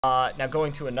Now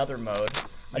going to another mode.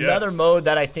 Another mode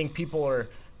that I think people are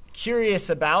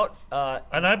curious about.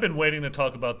 And I've been waiting to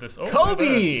talk about this. Oh,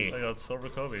 Kobe! I got Silver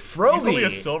Kobe. Froby! He's only a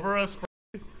silver as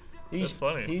That's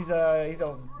funny. He's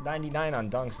a 99 on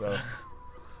dunks,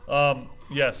 though.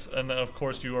 Yes, and of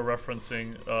course you are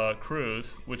referencing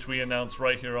Cruz, which we announced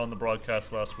right here on the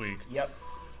broadcast last week. Yep.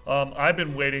 I've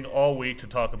been waiting all week to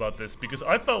talk about this because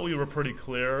I thought we were pretty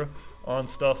clear on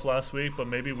stuff last week, but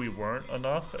maybe we weren't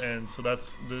enough, and so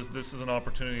this is an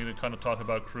opportunity to kind of talk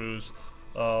about Cruz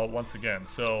once again.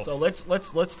 So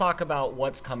let's talk about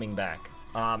what's coming back.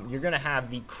 You're gonna have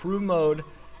the crew mode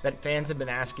that fans have been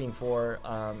asking for.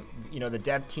 The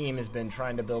dev team has been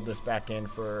trying to build this back in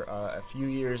for a few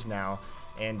years now,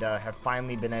 and have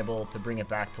finally been able to bring it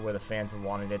back to where the fans have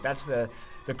wanted it. That's the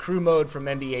crew mode from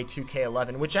NBA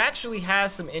 2K11, which actually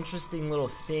has some interesting little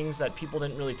things that people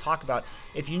didn't really talk about.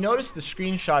 If you notice the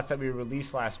screenshots that we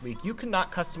released last week, you could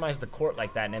not customize the court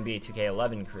like that in NBA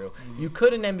 2K11 crew. You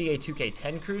could in NBA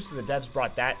 2K10 crew, so the devs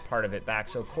brought that part of it back.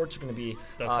 So courts are going to be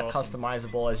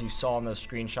customizable, as you saw in those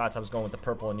screenshots. I was going with the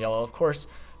purple and yellow. Of course,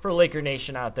 for Laker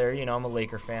Nation out there, I'm a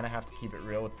Laker fan. I have to keep it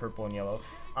real with purple and yellow.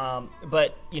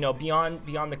 But beyond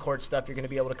the court stuff, you're going to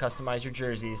be able to customize your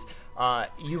jerseys.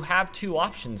 You have two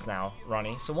options now,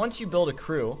 Ronnie. So once you build a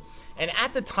crew, and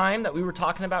at the time that we were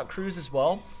talking about crews as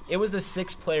well, it was a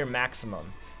 6-player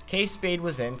maximum. K Spade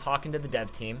was in talking to the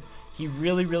dev team. He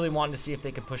really, really wanted to see if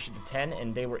they could push it to 10,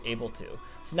 and they were able to.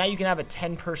 So now you can have a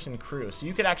 10-person crew. So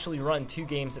you could actually run 2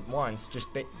 games at once, just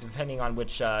depending on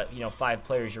which 5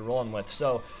 players you're rolling with.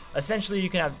 So essentially, you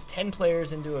can have 10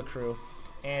 players into a crew.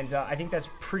 And I think that's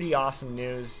pretty awesome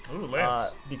news. Ooh,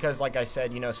 Lance. Because, like I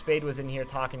said, Spade was in here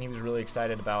talking. He was really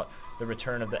excited about the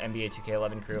return of the NBA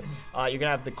 2K11 crew. You're going to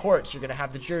have the courts. You're going to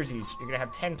have the jerseys. You're going to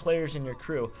have 10 players in your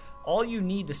crew. All you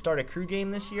need to start a crew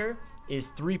game this year is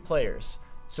 3 players.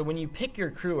 So when you pick your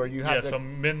crew, or you have so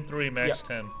min 3, max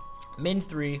 10. Min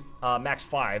 3, max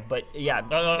 5, but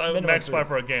max 5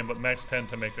 for a game, but max 10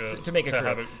 to make a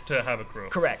crew. Have a crew.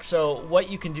 Correct. So what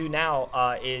you can do now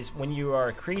is when you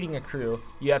are creating a crew,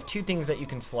 you have 2 things that you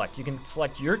can select. You can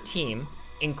select your team,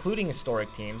 including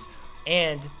historic teams,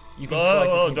 and you can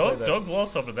select the team. Don't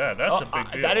gloss over that. That's a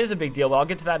big deal. That is a big deal. But I'll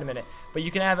get to that in a minute. But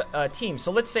you can have a team.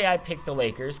 So let's say I pick the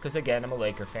Lakers, because again, I'm a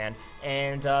Laker fan,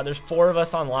 and there's 4 of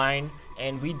us online,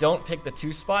 and we don't pick the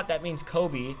 2 spot. That means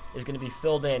Kobe is going to be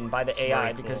filled in by the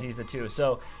AI because he's the 2.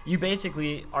 So you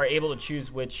basically are able to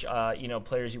choose which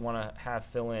players you want to have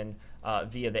fill in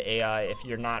via the AI if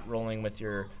you're not rolling with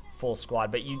your full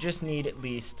squad. But you just need at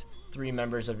least 3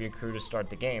 members of your crew to start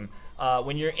the game.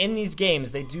 When you're in these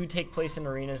games, they do take place in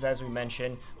arenas, as we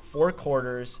mentioned, 4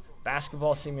 quarters,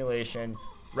 basketball simulation,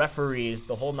 referees,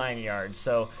 the whole 9 yards.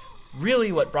 So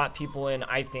really what brought people in,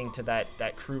 I think, to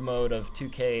that crew mode of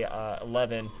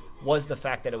 2K11 was the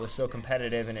fact that it was so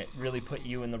competitive, and it really put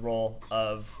you in the role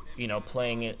of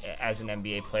playing it as an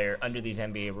NBA player under these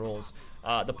NBA rules.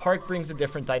 The park brings a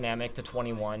different dynamic to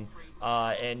 21,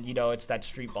 and it's that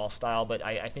street ball style, but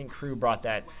I think crew brought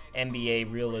that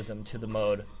NBA realism to the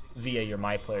mode via your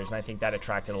My Players, and I think that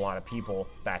attracted a lot of people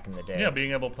back in the day. Yeah,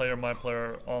 being able to play your My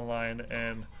Player online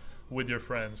and with your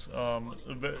friends.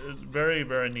 Very,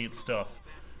 very neat stuff.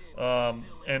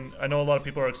 And I know a lot of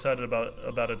people are excited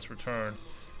about its return.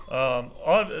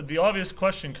 The obvious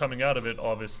question coming out of it,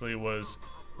 obviously, was,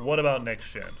 what about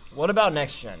next gen? What about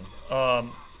next gen?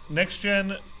 Next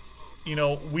gen,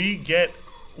 we get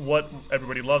what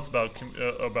everybody loves about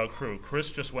crew.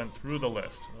 Chris just went through the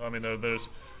list. I mean,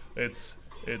 it's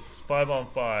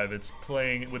 5-on-5. It's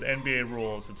playing with NBA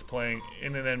rules. It's playing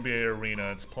in an NBA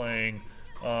arena. It's playing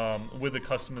with the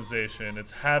customization.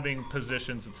 It's having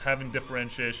positions. It's having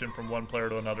differentiation from one player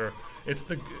to another. It's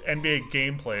the NBA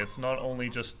gameplay. It's not only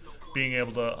just being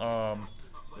able to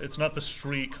it's not the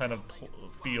street kind of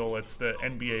feel, it's the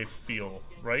NBA feel,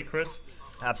 right, Chris?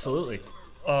 Absolutely.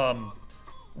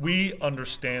 We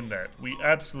understand that. We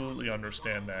absolutely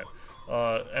understand that.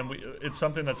 And it's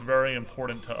something that's very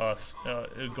important to us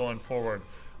going forward.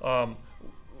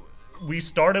 We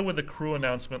started with the crew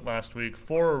announcement last week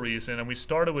for a reason, and we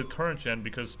started with current gen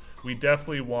because we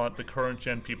definitely want the current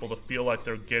gen people to feel like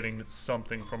they're getting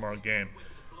something from our game.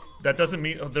 That doesn't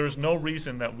mean there's no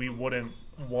reason that we wouldn't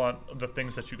want the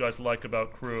things that you guys like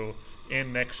about crew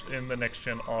in the next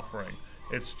gen offering.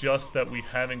 It's just that we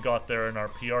haven't got there in our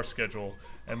PR schedule,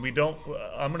 and we don't.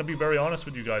 I'm going to be very honest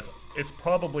with you guys. It's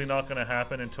probably not going to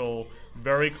happen until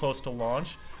very close to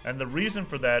launch, and the reason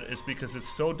for that is because it's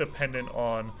so dependent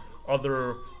on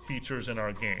other features in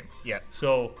our game. Yeah.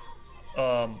 So,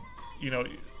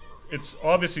 it's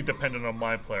obviously dependent on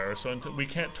my player. So we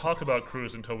can't talk about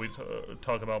crews until we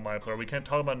talk about my player. We can't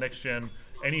talk about next gen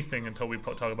anything until we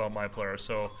talk about my player.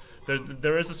 So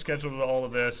there is a schedule to all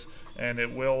of this, and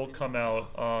it will come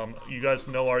out. You guys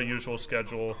know our usual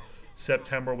schedule.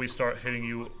 September we start hitting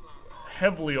you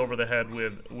heavily over the head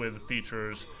with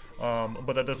features,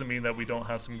 but that doesn't mean that we don't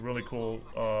have some really cool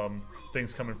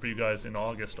things coming for you guys in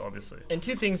August, obviously. And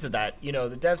two things to that, the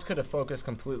devs could have focused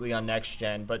completely on next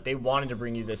gen, but they wanted to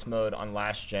bring you this mode on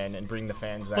last gen and bring the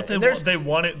fans that. But they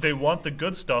want the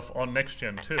good stuff on next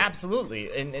gen too. Absolutely,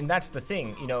 and that's the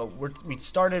thing. We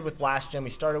started with last gen, we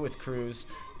started with crews,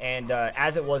 and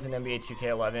as it was in NBA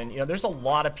 2K11, there's a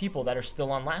lot of people that are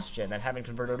still on last gen that haven't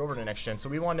converted over to next gen. So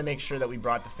we wanted to make sure that we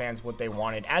brought the fans what they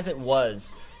wanted, as it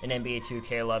was in NBA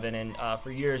 2K11. And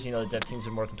for years, the dev teams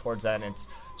have been working towards that, and it's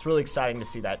really exciting to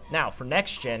see that. Now, for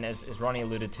next gen, as Ronnie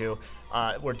alluded to,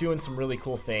 we're doing some really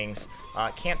cool things.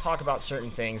 Can't talk about certain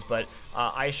things, but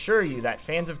I assure you that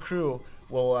fans of Crew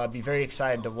will be very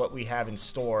excited to what we have in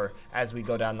store as we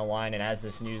go down the line and as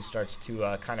this news starts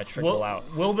to kind of trickle out.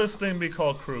 Will this thing be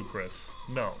called Crew, Chris?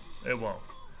 No, it won't.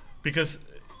 Because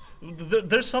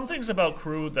there's some things about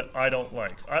Crew that I don't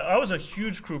like. I was a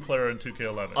huge Crew player in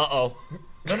 2K11. Uh-oh.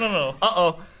 No.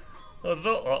 Uh-oh.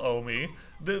 Don't uh-oh me.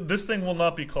 This thing will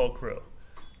not be called Crew.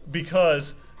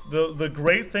 Because the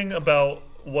great thing about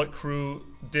what Crew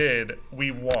did,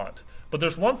 we want. But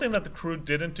there's one thing that the Crew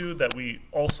didn't do that we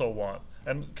also want.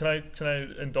 And can I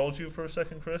indulge you for a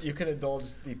second, Chris? You can indulge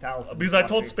the thousands. Because I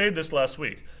told Spade this last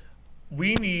week.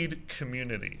 We need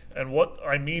community. And what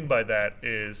I mean by that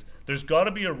is there's got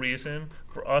to be a reason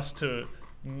for us to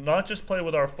not just play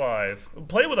with our five,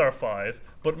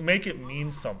 but make it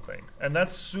mean something. And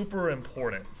that's super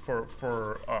important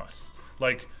for us.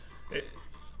 Like,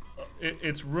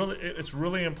 it's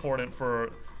really important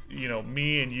for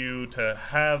me and you to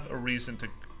have a reason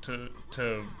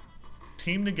to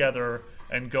team together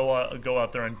and go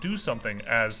out there and do something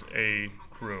as a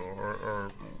crew or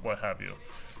what have you.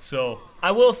 So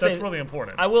that's really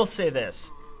important. I will say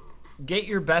this: get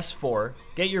your best four.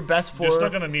 You're still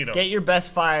gonna need them. Get your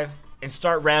best five and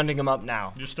start rounding them up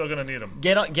now. You're still gonna need them.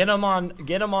 Get them on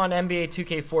NBA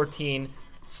 2K14.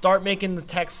 Start making the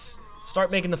texts.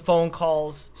 Start making the phone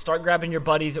calls. Start grabbing your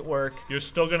buddies at work. You're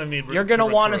still going to need. You're going to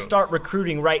want to start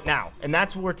recruiting right now, and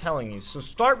that's what we're telling you. So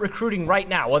start recruiting right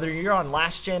now, whether you're on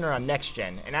last gen or on next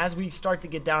gen. And as we start to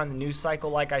get down in the news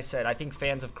cycle, like I said, I think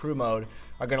fans of Crew Mode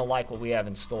are going to like what we have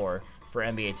in store for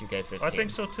NBA 2K15. I think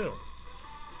so too.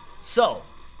 So,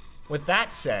 with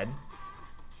that said,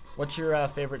 what's your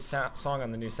favorite song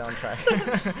on the new soundtrack?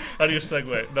 How do you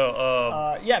segue?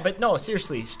 No. Yeah, but no,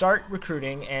 seriously, start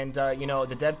recruiting, and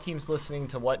the dev team's listening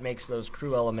to what makes those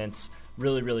crew elements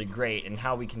really, really great, and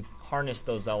how we can harness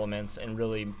those elements and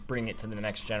really bring it to the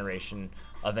next generation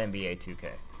of NBA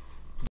 2K.